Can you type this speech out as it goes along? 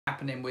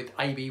happening with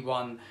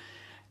AB1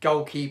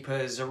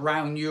 goalkeepers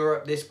around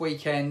Europe this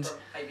weekend.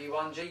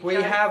 AB1GK. We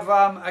have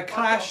a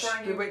clash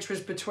which was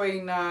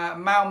between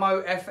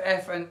Malmo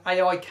FF and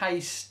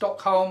AIK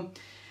Stockholm.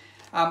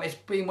 It's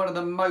been one of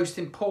the most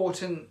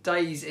important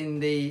days in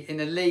the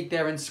league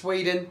there in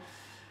Sweden,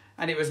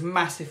 and it was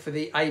massive for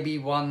the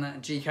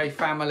AB1GK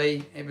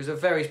family. It was a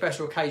very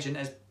special occasion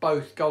as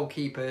both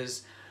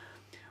goalkeepers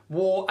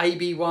wore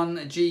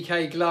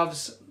AB1GK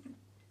gloves.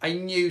 A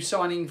new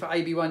signing for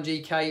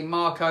AB1GK,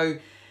 Marko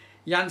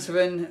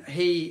Janseven,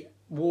 he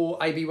wore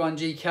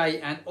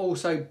AB1GK, and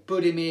also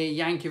Budimir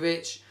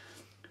Jankovic,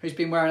 who's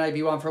been wearing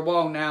AB1 for a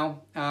while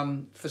now,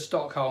 for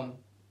Stockholm.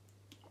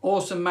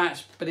 Awesome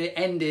match, but it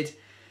ended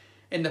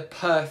in the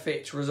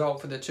perfect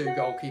result for the two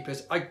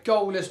goalkeepers. A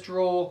goalless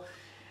draw,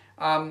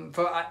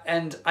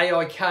 and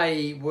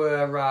AIK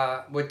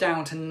were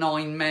down to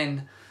 9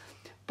 men,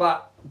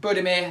 but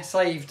Budimir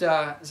saved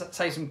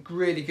some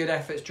really good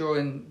efforts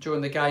during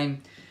the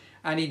game,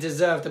 and he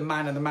deserved the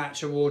Man of the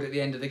Match award at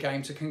the end of the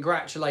game. So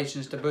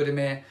congratulations to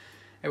Budimir.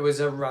 It was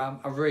a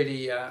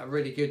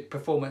really good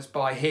performance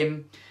by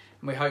him,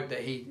 and we hope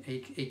that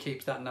he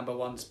keeps that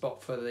 #1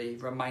 spot for the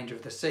remainder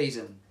of the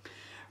season.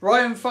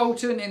 Ryan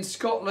Fulton in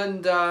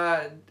Scotland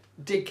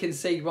did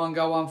concede 1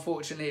 goal,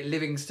 unfortunately, at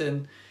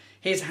Livingston.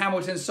 His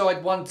Hamilton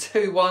side won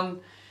 2-1.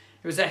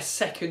 It was their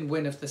 2nd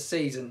win of the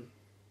season.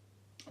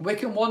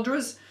 Wycombe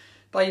Wanderers,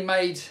 they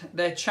made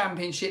their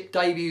championship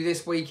debut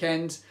this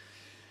weekend,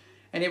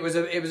 and it was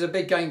a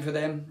big game for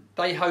them.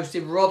 They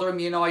hosted Rotherham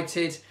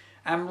United,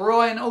 and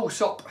Ryan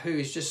Alsop, who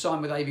is just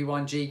signed with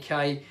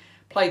AB1GK,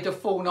 played the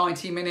full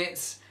 90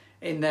 minutes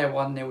in their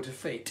 1-0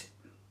 defeat.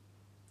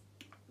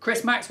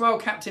 Chris Maxwell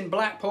captained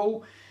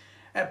Blackpool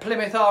at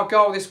Plymouth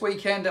Argyle this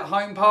weekend at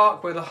Home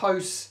Park, where the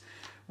hosts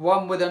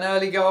won with an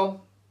early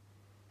goal.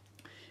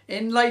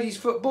 In ladies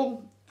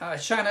football,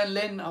 Shannon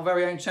Lynn, our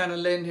very own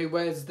Shannon Lynn, who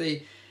wears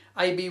the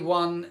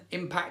AB1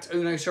 Impact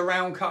Uno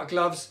Surround Cut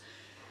gloves,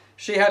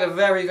 she had a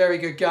very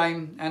good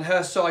game, and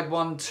her side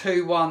won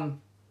 2-1.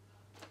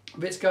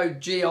 Visco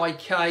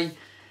GIK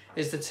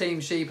is the team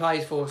she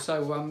plays for,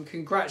 so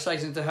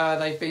congratulations to her.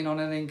 They've been on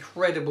an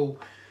incredible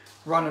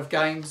run of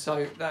games,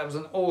 so that was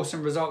an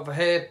awesome result for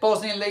her.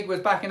 Bosnian League was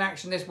back in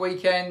action this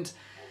weekend,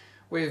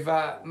 with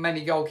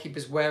many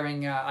goalkeepers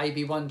wearing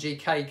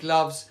AB1GK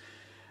gloves.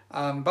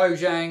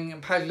 Bojan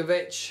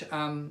Pavlovic,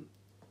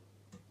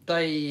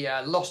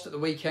 they lost at the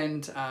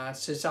weekend to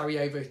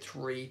Sarajevo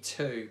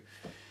 3-2.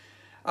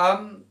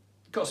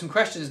 Got some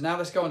questions now.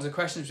 Let's go on to the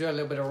questions. We have a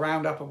little bit of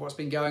roundup of what's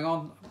been going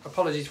on.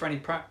 Apologies for any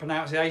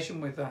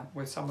pronunciation with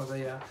some of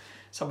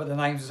the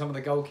names of some of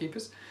the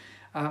goalkeepers.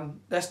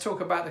 Let's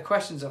talk about the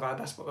questions I've had.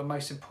 That's what the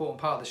most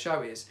important part of the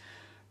show is.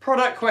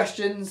 Product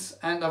questions,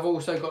 and I've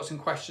also got some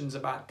questions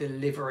about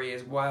delivery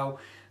as well.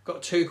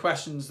 Got 2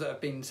 questions that have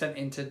been sent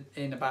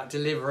in about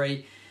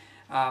delivery.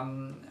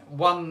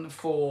 One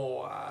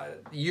for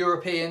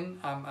European,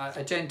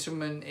 a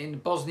gentleman in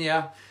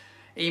Bosnia.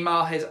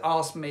 Emar has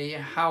asked me,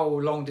 how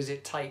long does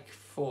it take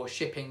for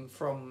shipping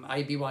from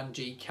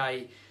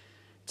AB1GK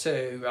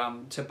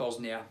to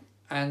Bosnia?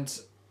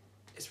 And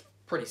it's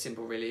pretty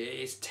simple really.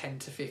 It's 10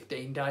 to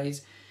 15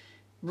 days.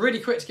 Really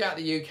quick to get out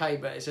of the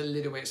UK, but it's a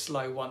little bit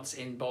slow once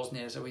in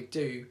Bosnia. So we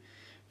do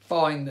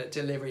find that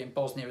delivery in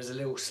Bosnia is a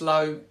little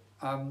slow.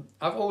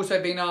 I've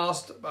also been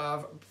asked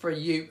I've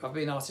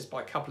been asked this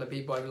by a couple of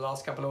people over the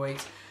last couple of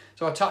weeks,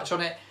 so I'll touch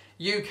on it.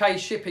 UK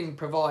shipping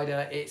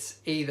provider, it's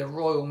either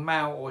Royal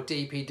Mail or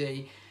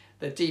DPD.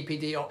 The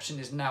DPD option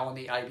is now on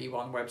the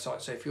AB1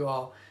 website, so if you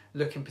are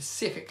looking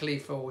specifically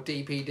for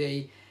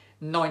DPD,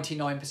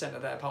 99%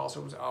 of their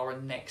parcels are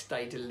a next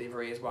day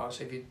delivery as well.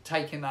 So if you're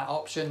taking that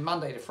option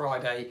Monday to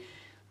Friday,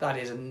 that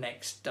is a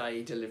next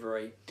day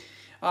delivery.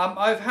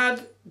 I've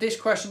had this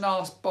question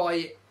asked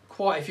by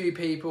quite a few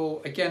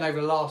people again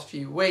over the last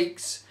few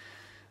weeks,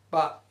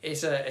 but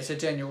it's a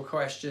general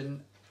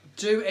question.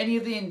 Do any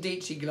of the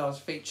Indici gloves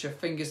feature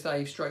finger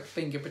stave stroke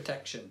finger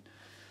protection?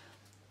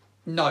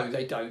 No,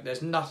 they don't.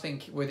 There's nothing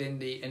within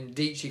the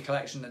Indici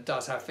collection that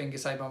does have finger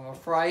stave, I'm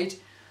afraid.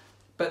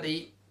 But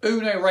the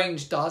Uno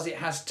range does. It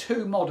has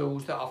 2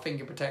 models that are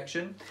finger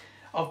protection.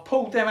 I've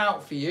pulled them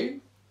out for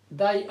you.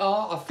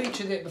 I've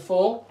featured it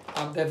before.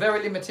 They're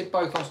very limited,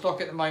 both on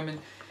stock at the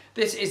moment.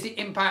 This is the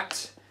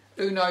Impact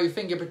Uno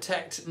Finger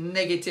Protect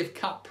Negative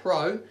Cut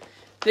Pro.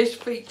 This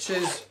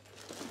features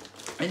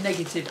a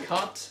negative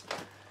cut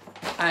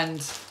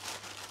and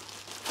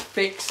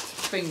fixed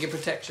finger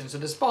protection. So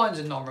the spines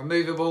are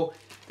non-removable.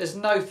 There's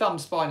no thumb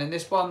spine in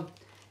this one.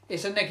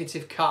 It's a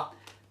negative cut,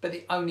 but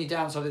the only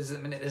downside is at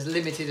the minute there's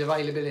limited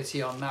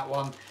availability on that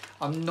one.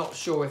 I'm not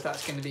sure if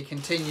that's going to be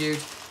continued.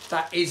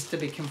 That is to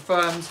be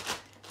confirmed.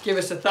 Give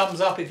us a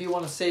thumbs up if you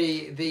want to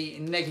see the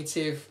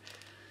negative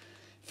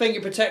finger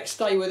protect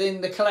stay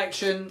within the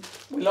collection.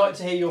 We like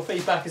to hear your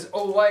feedback as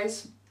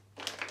always.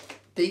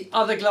 The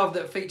other glove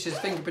that features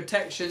finger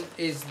protection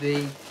is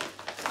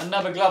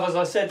another glove, as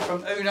I said,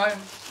 from Uno,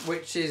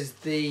 which is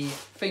the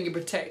Finger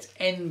Protect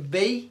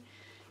NB.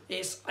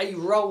 It's a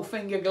roll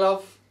finger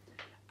glove,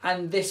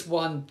 and this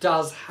one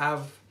does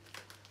have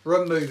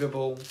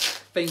removable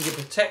finger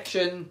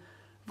protection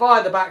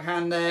via the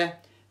backhand there.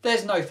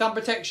 There's no thumb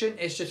protection,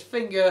 it's just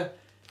finger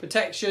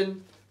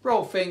protection,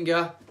 roll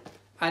finger,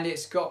 and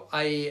it's got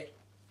an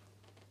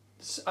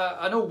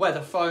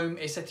all-weather foam.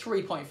 It's a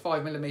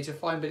 3.5mm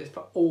foam, but it's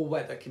for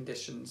all-weather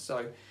conditions.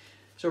 So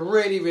it's a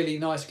really, really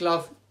nice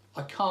glove.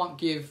 I can't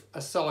give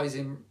a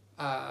sizing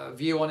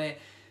view on it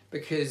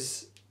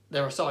because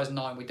they're a size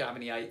 9, we don't have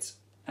any 8s,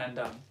 and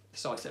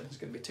size 7 is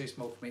going to be too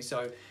small for me.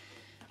 So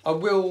I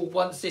will,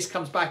 once this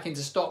comes back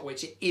into stock,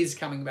 which it is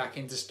coming back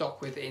into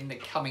stock within the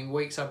coming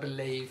weeks, I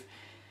believe,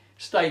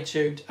 stay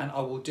tuned and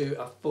I will do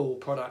a full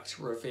product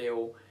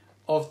reveal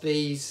of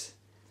these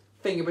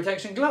finger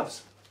protection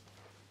gloves.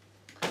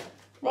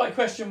 Right,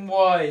 question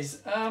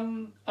wise,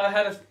 I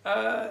had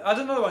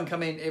another one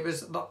come in. It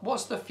was,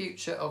 what's the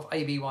future of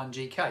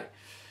AB1GK?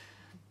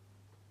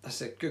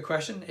 That's a good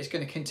question. It's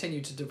going to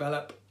continue to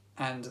develop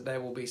and there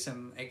will be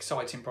some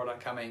exciting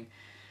product coming.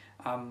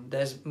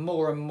 There's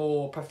more and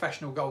more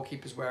professional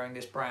goalkeepers wearing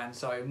this brand,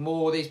 so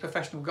more of these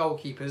professional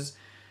goalkeepers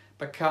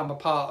become a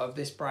part of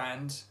this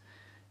brand,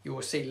 you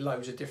will see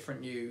loads of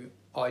different new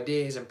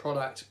ideas and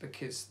products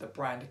because the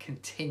brand are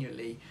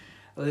continually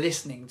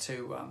listening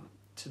to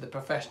the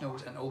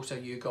professionals and also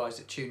you guys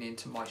that tune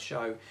into my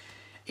show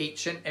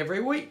each and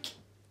every week.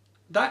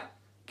 That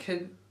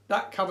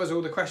covers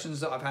all the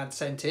questions that I've had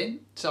sent in,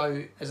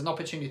 so there's an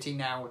opportunity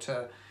now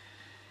to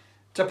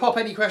pop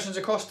any questions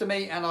across to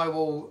me and I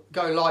will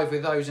go live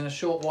with those in a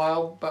short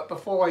while. But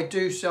before I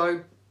do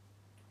so,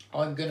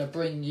 I'm going to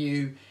bring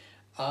you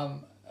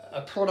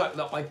a product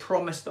that I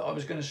promised that I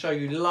was going to show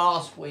you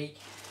last week,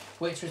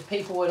 which was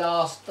people had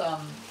asked,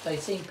 they'd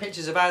seen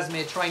pictures of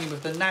Asmir training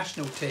with the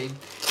national team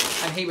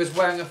and he was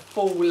wearing a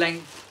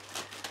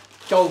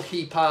full-length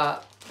goalkeeper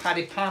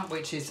padded pant,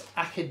 which is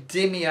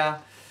Academia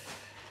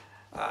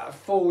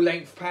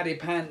full-length padded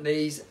pant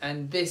these,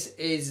 and this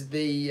is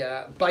the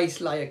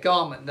base layer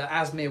garment that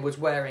Asmir was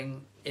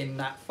wearing in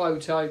that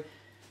photo.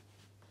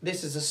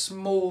 This is a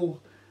small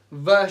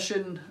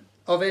version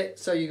of it,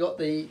 so you got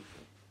the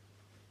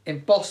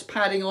embossed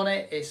padding on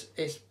it.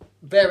 It's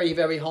very,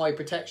 very high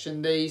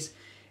protection these.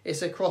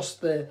 It's across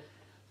the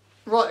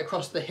right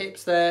across the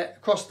hips there,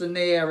 across the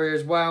knee area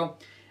as well.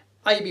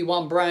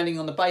 AB1 branding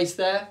on the base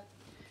there,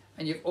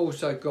 and you've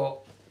also got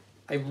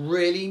a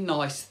really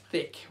nice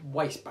thick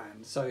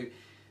waistband. So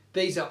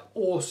these are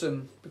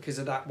awesome because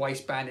of that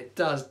waistband. It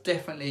does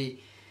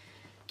definitely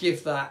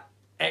give that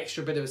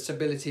extra bit of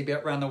stability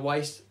bit around the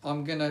waist.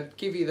 I'm going to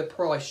give you the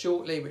price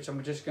shortly, which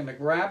I'm just going to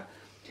grab.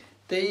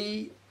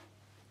 The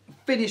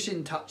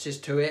finishing touches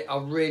to it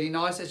are really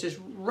nice. It's just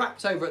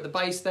wrapped over at the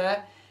base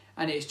there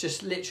and it's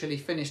just literally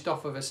finished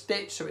off with a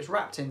stitch, so it's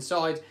wrapped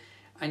inside,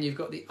 and you've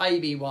got the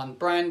AB1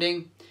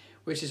 branding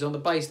which is on the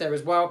base there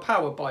as well,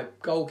 powered by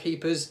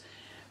Goalkeepers,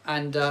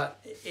 and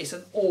it's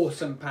an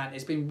awesome pant.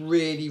 It's been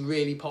really,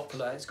 really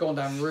popular. It's gone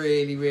down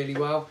really, really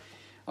well.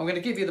 I'm going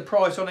to give you the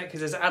price on it because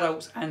there's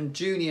adults and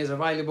juniors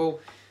available.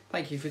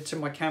 Thank you to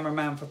my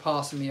cameraman for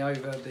passing me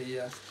over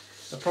the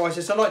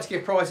prices. I like to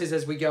give prices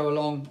as we go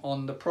along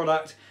on the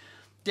product.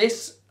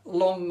 This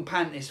long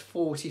pant is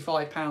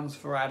 £45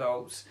 for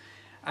adults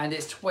and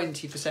it's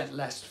 20%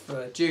 less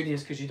for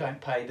juniors because you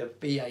don't pay the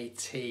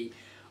VAT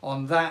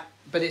on that.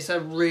 But it's a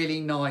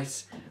really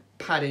nice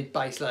padded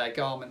base layer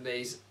garment,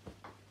 these.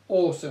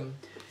 Awesome.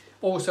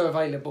 Also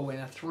available in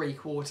a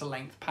 3/4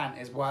 length pant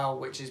as well,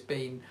 which has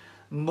been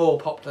more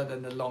popular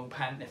than the long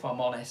pant if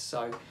I'm honest.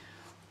 So,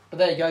 but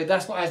there you go,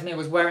 that's what Asmir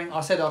was wearing.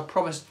 I said I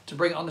promised to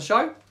bring it on the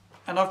show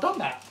and I've done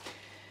that.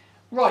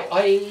 Right,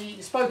 I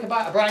spoke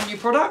about a brand new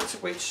product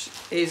which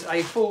is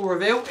a full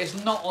reveal. It's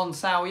not on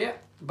sale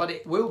yet, but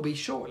it will be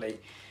shortly.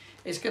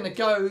 It's going to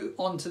go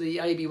onto the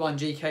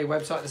AB1GK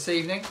website this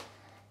evening.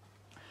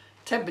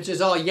 Temperatures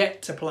are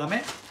yet to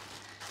plummet,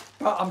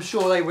 but I'm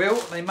sure they will.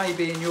 They may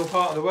be in your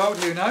part of the world,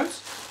 who knows.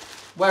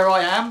 Where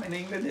I am in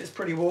England, it's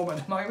pretty warm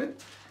at the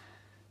moment.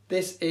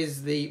 This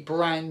is the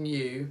brand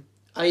new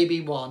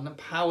AB1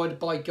 powered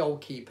by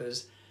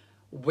Goalkeepers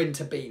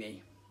winter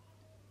beanie.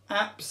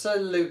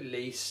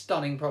 Absolutely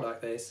stunning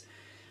product this.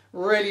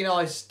 Really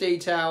nice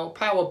detail.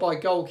 Powered by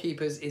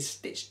Goalkeepers is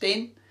stitched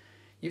in.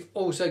 You've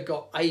also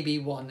got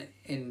AB1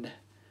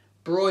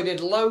 embroidered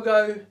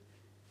logo,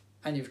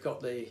 and you've got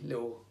the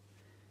little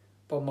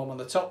bomb on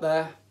the top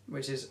there,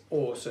 which is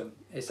awesome.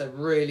 It's a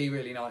really,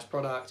 really nice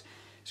product.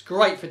 It's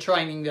great for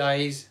training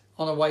days,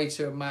 on a way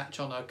to a match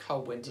on a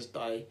cold winter's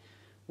day.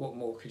 What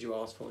more could you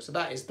ask for? So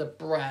that is the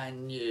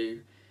brand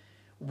new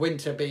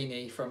winter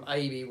beanie from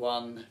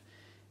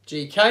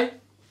AB1GK.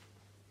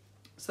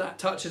 So that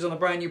touches on a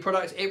brand new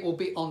product. It will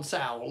be on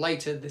sale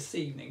later this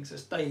evening, so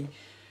stay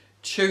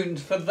tuned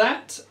for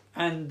that.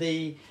 And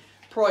the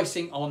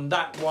pricing on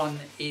that one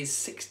is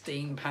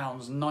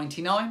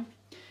 £16.99.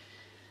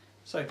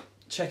 So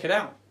check it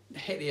out.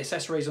 Hit the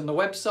accessories on the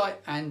website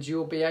and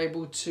you'll be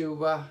able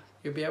to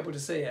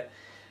see it.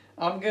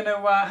 I'm going to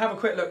have a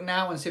quick look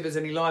now and see if there's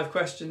any live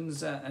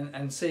questions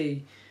and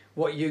see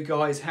what you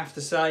guys have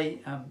to say.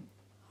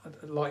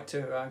 I'd like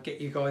to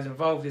get you guys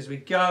involved as we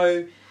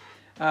go.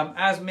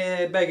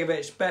 Asmir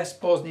Begovic, best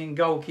Bosnian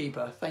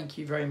goalkeeper. Thank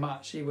you very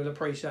much. He will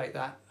appreciate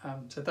that.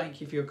 So thank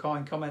you for your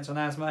kind comments on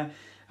Asmir.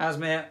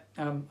 Asmir,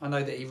 I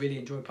know that he really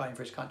enjoyed playing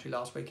for his country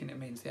last week, and it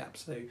means the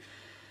absolute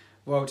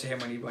world to him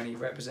when he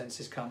represents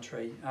his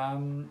country.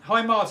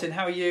 Hi Martin,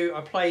 how are you?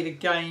 I played a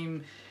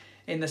game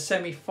in the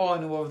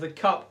semi-final of the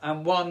Cup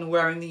and won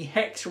wearing the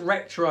Hex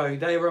Retro.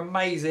 They were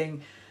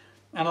amazing,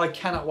 and I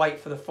cannot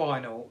wait for the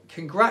final.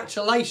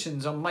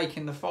 Congratulations on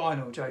making the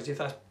final, Joseph.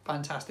 That's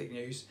fantastic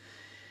news.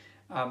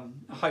 I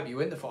hope you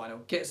win the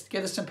final. Get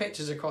us some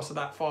pictures across of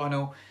that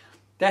final.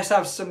 Let's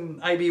have some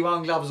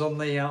AB1 gloves on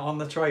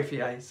the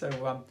trophy, eh?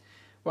 So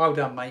well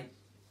done, mate.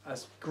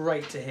 That's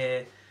great to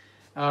hear.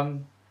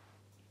 Asmir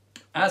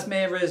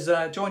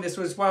has joined us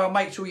as well.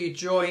 Make sure you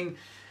join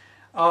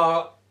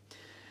our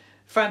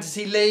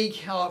Fantasy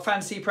League, our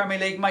Fantasy Premier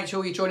League. Make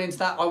sure you join into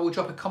that. I will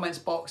drop a comments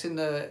box in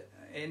the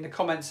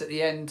comments at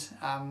the end,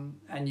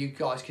 and you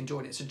guys can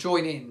join it. So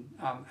join in.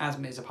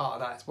 Asmir is a part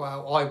of that as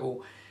well. I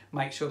will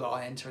make sure that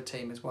I enter a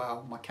team as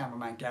well. My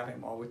cameraman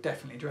Gavin, I would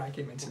definitely drag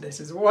him into this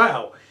as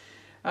well.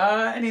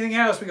 Anything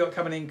else we got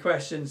coming in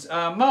questions?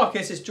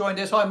 Marcus has joined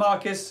us. Hi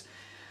Marcus.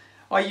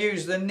 I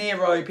use the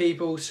Nero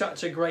people.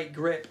 Such a great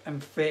grip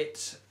and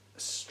fit,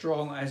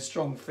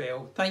 strong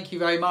feel. Thank you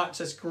very much.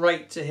 That's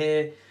great to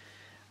hear.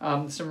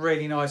 Some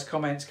really nice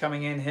comments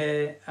coming in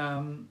here.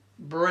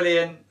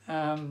 Brilliant.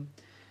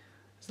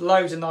 There's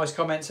loads of nice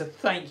comments. So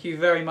thank you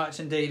very much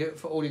indeed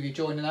for all of you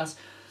joining us.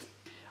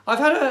 I've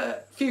had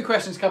a few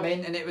questions come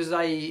in, and it was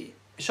a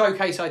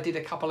showcase I did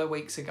a couple of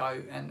weeks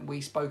ago, and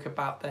we spoke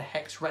about the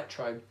Hex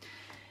Retro.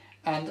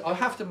 And I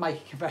have to make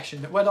a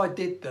confession that when I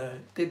did the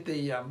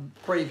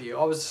preview,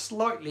 I was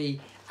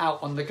slightly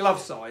out on the glove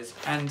size,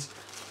 and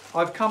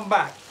I've come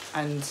back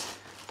and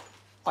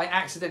I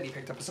accidentally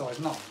picked up a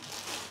size 9,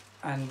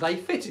 and they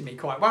fitted me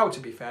quite well, to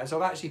be fair.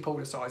 So I've actually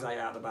pulled a size 8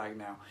 out of the bag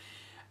now,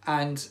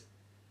 and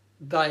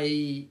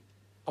I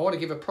want to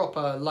give a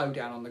proper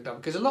lowdown on the glove,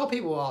 because a lot of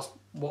people ask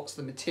what's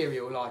the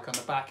material like on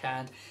the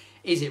backhand.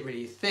 Is it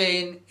really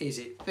thin? Is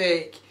it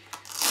thick?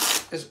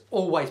 There's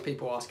always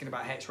people asking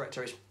about Hex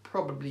Retro. It's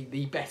probably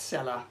the best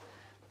seller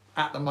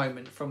at the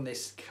moment from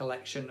this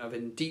collection of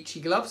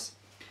Indici gloves.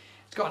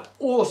 It's got an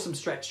awesome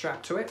stretch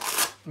strap to it,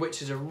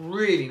 which is a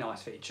really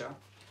nice feature.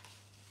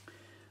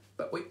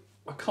 But we're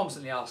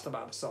constantly asked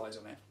about the size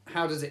on it.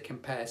 How does it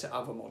compare to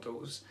other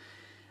models?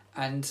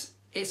 And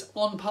it's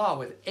on par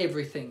with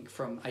everything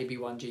from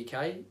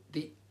AB1GK.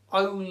 The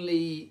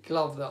only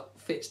glove that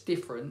fits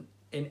different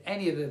in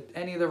any of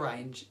the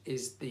range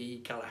is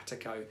the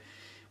Galactico,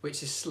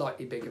 which is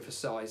slightly bigger for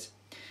size.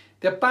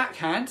 The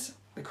backhand,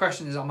 the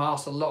question is I'm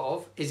asked a lot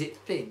of, is it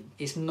thin?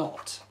 It's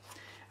not.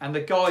 And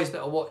the guys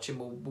that are watching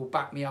will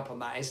back me up on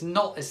that. It's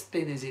not as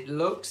thin as it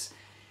looks.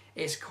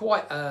 It's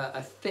quite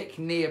a thick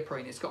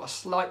neoprene. It's got a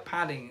slight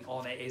padding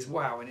on it as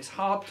well, and it's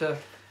hard to,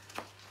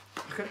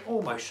 I can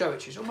almost show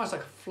it to you. It's almost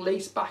like a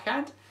fleece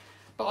backhand,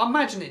 but I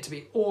imagine it to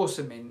be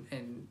awesome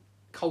in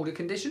colder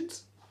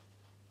conditions.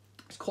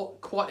 It's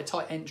quite a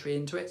tight entry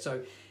into it,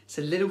 so it's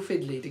a little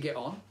fiddly to get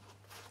on.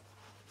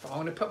 But I'm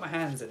going to put my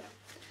hands in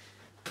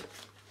it,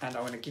 and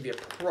I'm going to give you a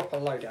proper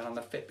lowdown on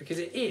the fit, because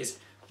it is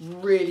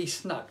really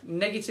snug.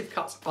 Negative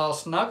cuts are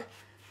snug,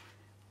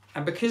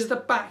 and because of the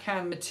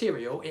backhand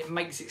material, it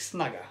makes it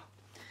snugger.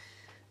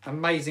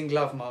 Amazing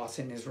glove,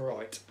 Martin is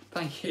right.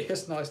 Thank you,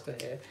 it's nice to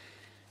hear.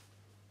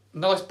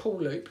 Nice pull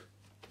loop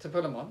to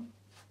put them on.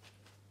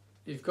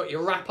 You've got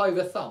your wrap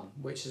over thumb,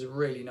 which is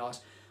really nice,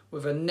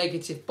 with a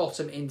negative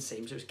bottom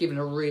inseam, so it's giving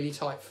a really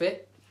tight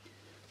fit.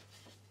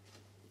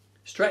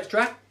 Stretch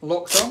strap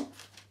locks on,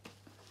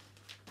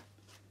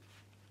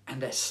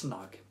 and they're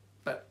snug.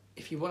 But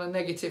if you want a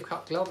negative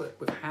cut glove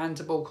with hand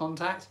to ball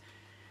contact,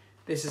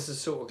 this is the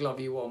sort of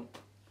glove you want.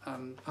 I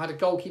had a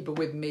goalkeeper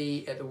with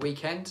me at the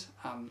weekend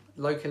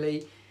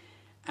locally,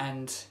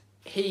 and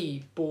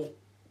he bought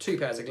 2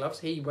 pairs of gloves.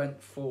 He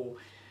went for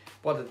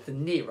one of the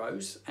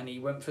Neros, and he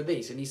went for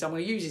these, and he said I'm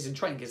going to use these in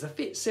training because they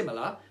fit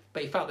similar,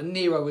 but he felt the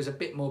Nero was a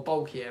bit more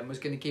bulkier and was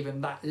going to give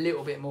him that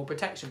little bit more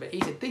protection. But he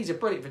said these are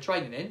brilliant for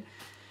training in.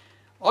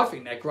 I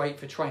think they're great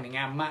for training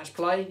and match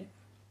play,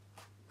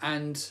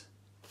 and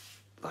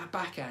that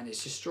backhand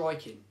is just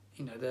striking.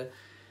 You know,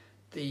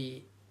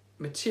 the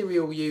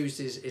material used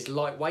is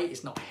lightweight,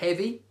 it's not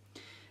heavy,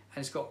 and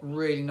it's got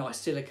really nice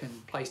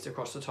silicone placed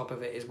across the top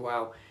of it as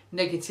well.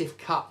 Negative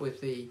cut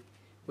with the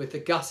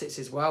gussets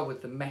as well,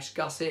 with the mesh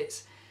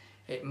gussets.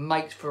 It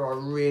makes for a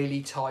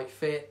really tight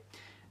fit,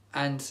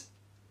 and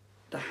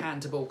the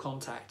hand to ball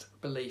contact,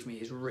 believe me,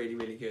 is really,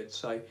 really good.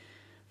 So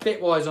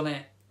fit wise on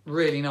it,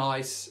 really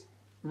nice.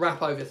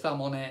 Wrap over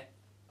thumb on it,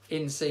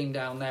 inseam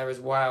down there as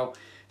well.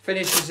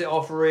 Finishes it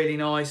off really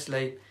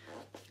nicely.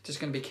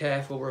 Just going to be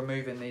careful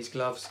removing these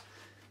gloves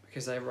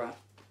because they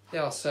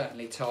are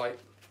certainly tight.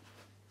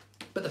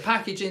 But the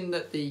packaging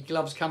that the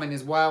gloves come in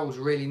as well was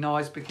really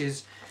nice,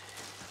 because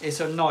it's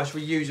a nice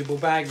reusable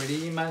bag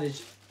really.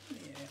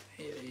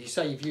 You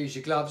say you've used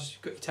your gloves,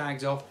 you've got your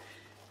tags off,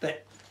 they're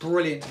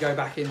brilliant to go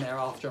back in there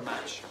after a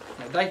match.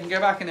 You know, they can go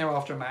back in there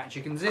after a match,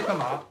 you can zip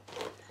them up,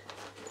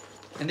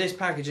 And this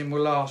packaging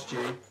will last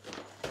you.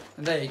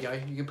 And there you go,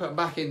 you can put them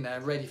back in there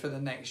ready for the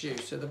next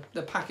use. So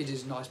the package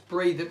is nice,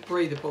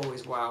 breathable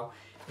as well.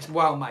 It's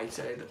well made,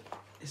 so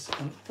it's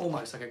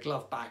almost like a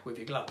glove bag with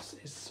your gloves.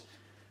 It's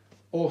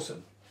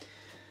awesome.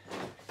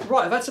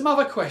 Right, I've had some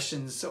other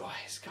questions. Oh,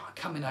 it's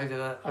coming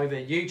over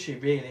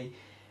YouTube really.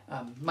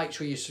 Make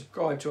sure you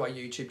subscribe to our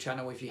YouTube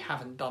channel if you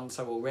haven't done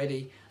so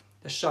already.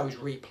 The show's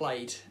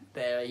replayed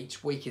there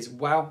each week as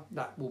well.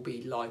 That will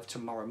be live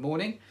tomorrow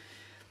morning.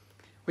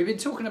 We've been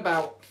talking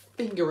about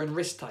finger and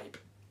wrist tape,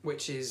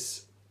 which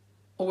is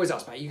always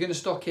asked about. You're going to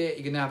stock it,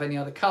 you're going to have any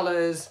other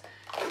colours.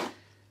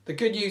 The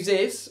good news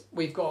is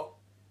we've got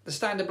the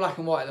standard black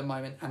and white at the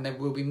moment, and there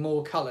will be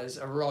more colours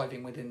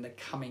arriving within the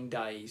coming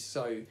days.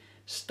 So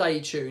stay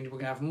tuned, we're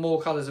going to have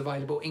more colours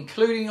available,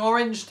 including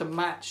orange to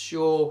match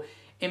your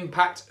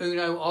Impact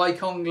Uno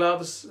Icon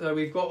gloves.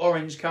 We've got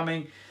orange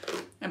coming.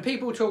 And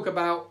people talk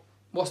about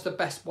what's the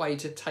best way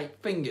to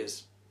tape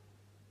fingers.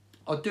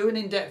 I'll do an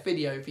in-depth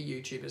video for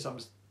YouTube at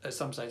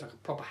some stage, like a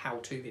proper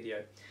how-to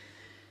video.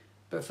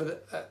 But for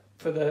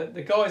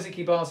the guys that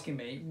keep asking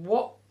me,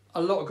 what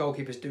a lot of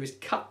goalkeepers do is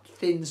cut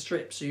thin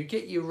strips. So you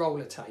get your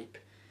roller tape,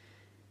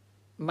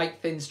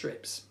 make thin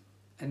strips.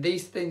 And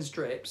these thin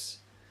strips,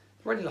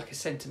 they're only like 1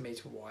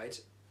 centimetre wide.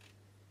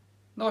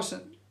 Nice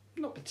and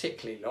not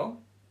particularly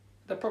long.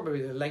 They're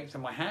probably the length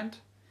of my hand.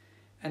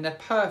 And they're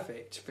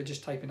perfect for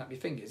just taping up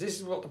your fingers. This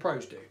is what the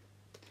pros do.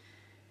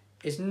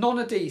 It's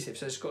non-adhesive,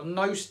 so it's got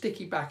no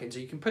sticky backing, so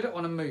you can put it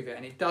on and move it,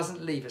 and it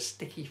doesn't leave a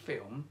sticky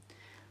film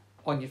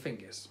on your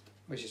fingers,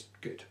 which is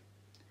good.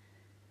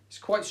 It's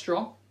quite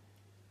strong,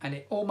 and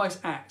it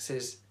almost acts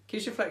as,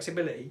 gives you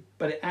flexibility,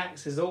 but it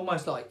acts as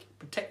almost like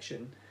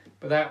protection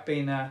without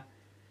being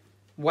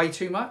way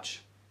too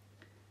much.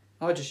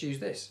 I just use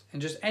this,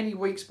 and just any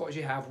weak spots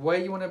you have where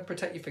you want to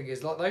protect your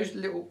fingers, like those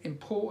little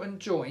important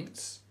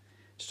joints,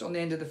 just on the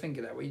end of the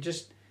finger there, where you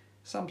just,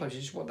 sometimes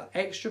you just want that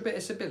extra bit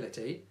of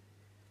stability.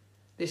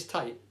 This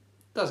tape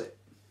does it.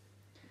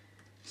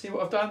 See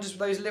what I've done just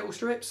with those little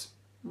strips?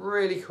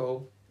 Really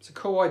cool. It's a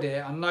cool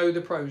idea. I know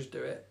the pros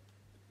do it.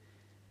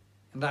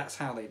 And that's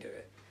how they do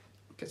it.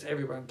 Because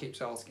everyone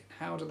keeps asking,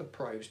 how do the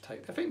pros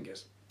tape their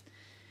fingers?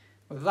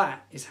 Well,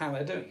 that is how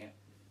they're doing it.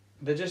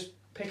 They're just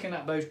picking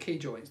up those key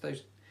joints,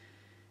 those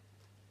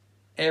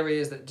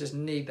areas that just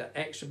need that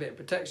extra bit of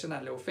protection.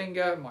 That little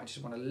finger might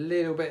just want a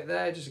little bit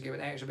there just to give it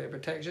an extra bit of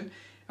protection.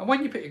 And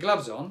when you put your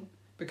gloves on,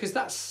 because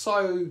that's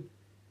so,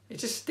 it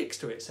just sticks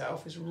to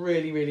itself. It's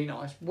really, really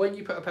nice. When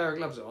you put a pair of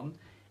gloves on,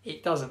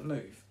 it doesn't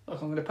move.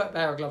 Like I'm going to put a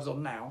pair of gloves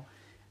on now,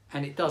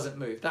 and it doesn't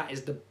move. That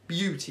is the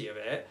beauty of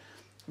it,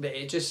 that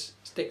it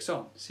just sticks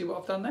on. See what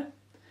I've done there?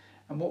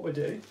 And what we'll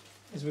do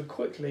is we'll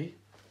quickly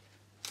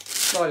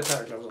slide a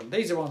pair of gloves on.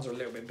 These ones are a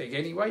little bit big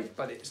anyway,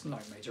 but it's no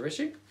major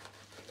issue.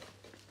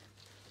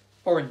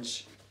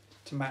 Orange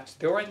to match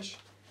the orange.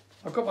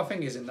 I've got my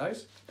fingers in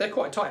those. They're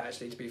quite tight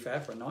actually, to be fair,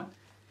 for a 9.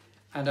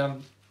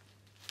 And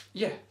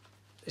yeah,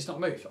 it's not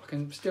moved. I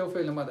can still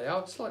feel them where they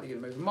are. Slightly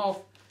going to move them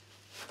off.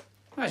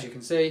 As you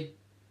can see,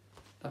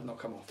 they've not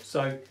come off.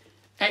 So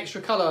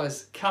extra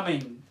colours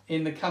coming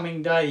in the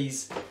coming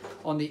days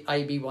on the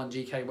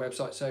AB1GK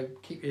website. So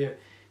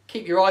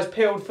keep your eyes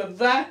peeled for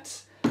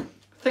that. I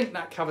think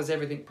that covers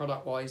everything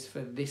product-wise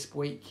for this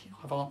week.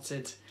 I've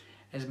answered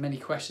as many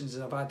questions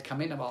as I've had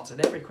come in. I've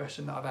answered every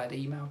question that I've had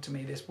emailed to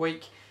me this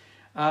week.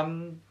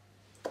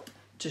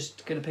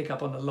 Just going to pick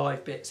up on the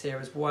live bits here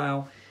as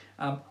well.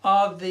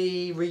 Are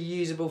the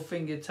reusable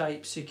finger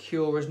tape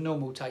secure as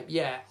normal tape?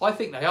 Yeah, I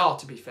think they are,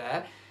 to be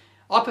fair.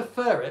 I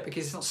prefer it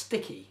because it's not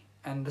sticky.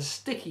 And the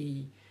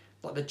sticky,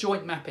 like the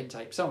joint mapping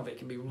tape, some of it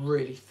can be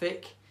really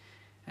thick.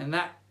 And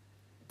that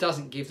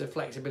doesn't give the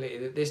flexibility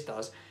that this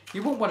does.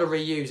 You wouldn't want to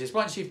reuse this.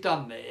 Once you've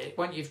done it,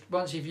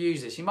 once you've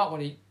used this, you might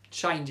want to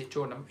change it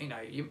during,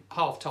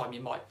 half time.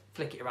 You might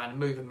flick it around and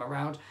move them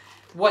around.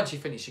 Once you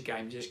finish your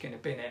game, you're just going to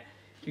bin it.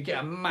 You get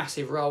a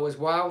massive roll as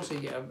well, so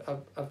you get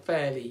a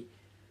fairly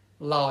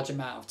large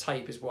amount of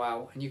tape as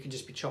well, and you can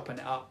just be chopping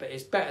it up. But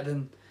it's better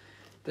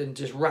than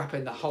just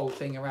wrapping the whole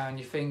thing around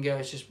your finger.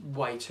 It's just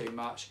way too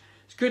much.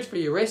 It's good for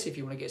your wrist if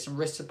you want to get some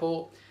wrist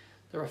support.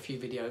 There are a few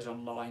videos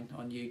online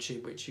on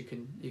YouTube which you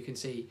can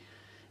see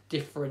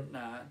different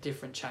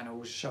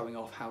channels showing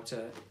off how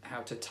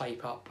to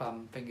tape up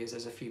fingers.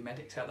 There's a few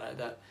medics out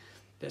there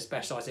that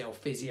specialise in, or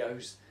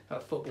physios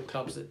at football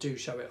clubs that do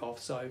show it off.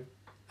 So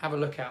have a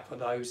look out for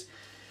those.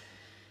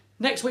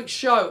 Next week's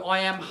show, I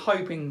am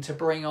hoping to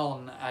bring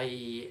on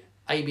a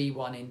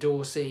AB1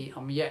 endorsee.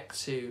 I'm yet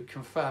to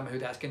confirm who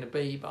that's going to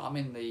be, but I'm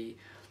in the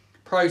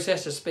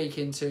process of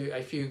speaking to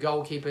a few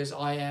goalkeepers.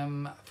 I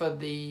am, for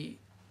the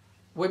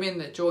women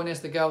that join us,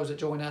 the girls that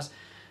join us,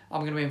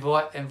 I'm going to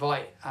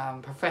invite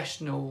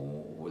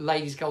professional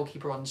ladies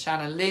goalkeeper on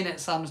Shannon Lynn at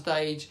some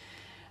stage,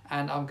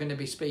 and I'm going to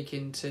be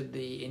speaking to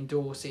the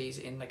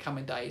endorsees in the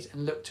coming days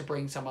and look to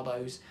bring some of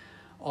those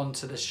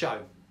onto the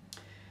show.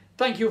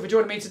 Thank you for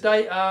joining me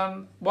today.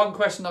 One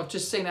question I've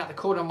just seen out the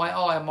corner of my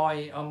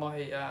eye on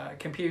my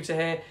computer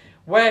here.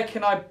 Where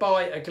can I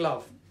buy a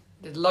glove?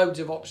 There's loads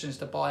of options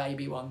to buy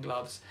AB1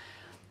 gloves.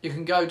 You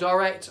can go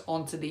direct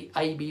onto the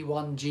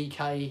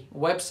AB1GK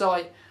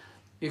website.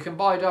 You can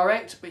buy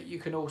direct, but you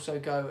can also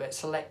go at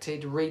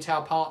selected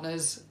retail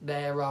partners.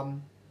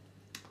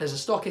 There's a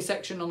stockist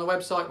section on the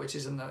website, which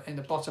is in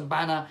the bottom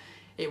banner.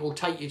 It will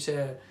take you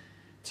to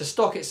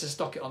stock it, to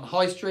stock it on the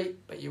high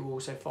street, but you will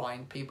also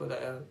find people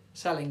that are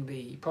selling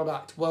the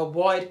product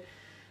worldwide.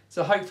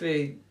 So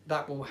hopefully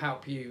that will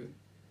help you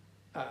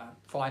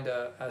find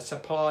a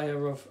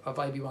supplier of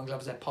AB1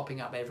 gloves. They're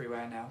popping up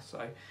everywhere now, so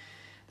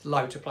there's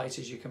loads of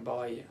places you can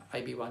buy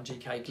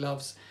AB1GK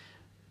gloves.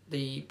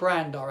 The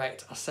brand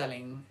direct are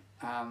selling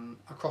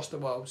across the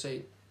world. So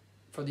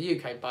for the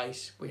UK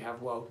base, we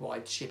have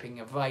worldwide shipping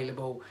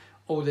available.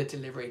 All the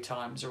delivery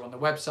times are on the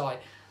website.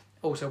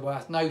 Also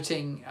worth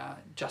noting,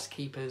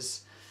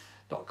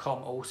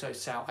 justkeepers.com also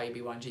sell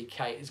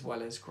AB1GK, as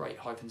well as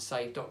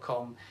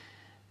great-save.com,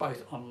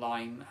 both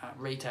online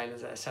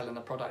retailers that are selling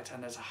the product,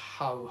 and there's a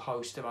whole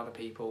host of other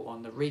people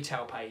on the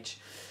retail page.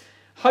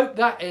 Hope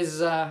that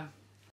is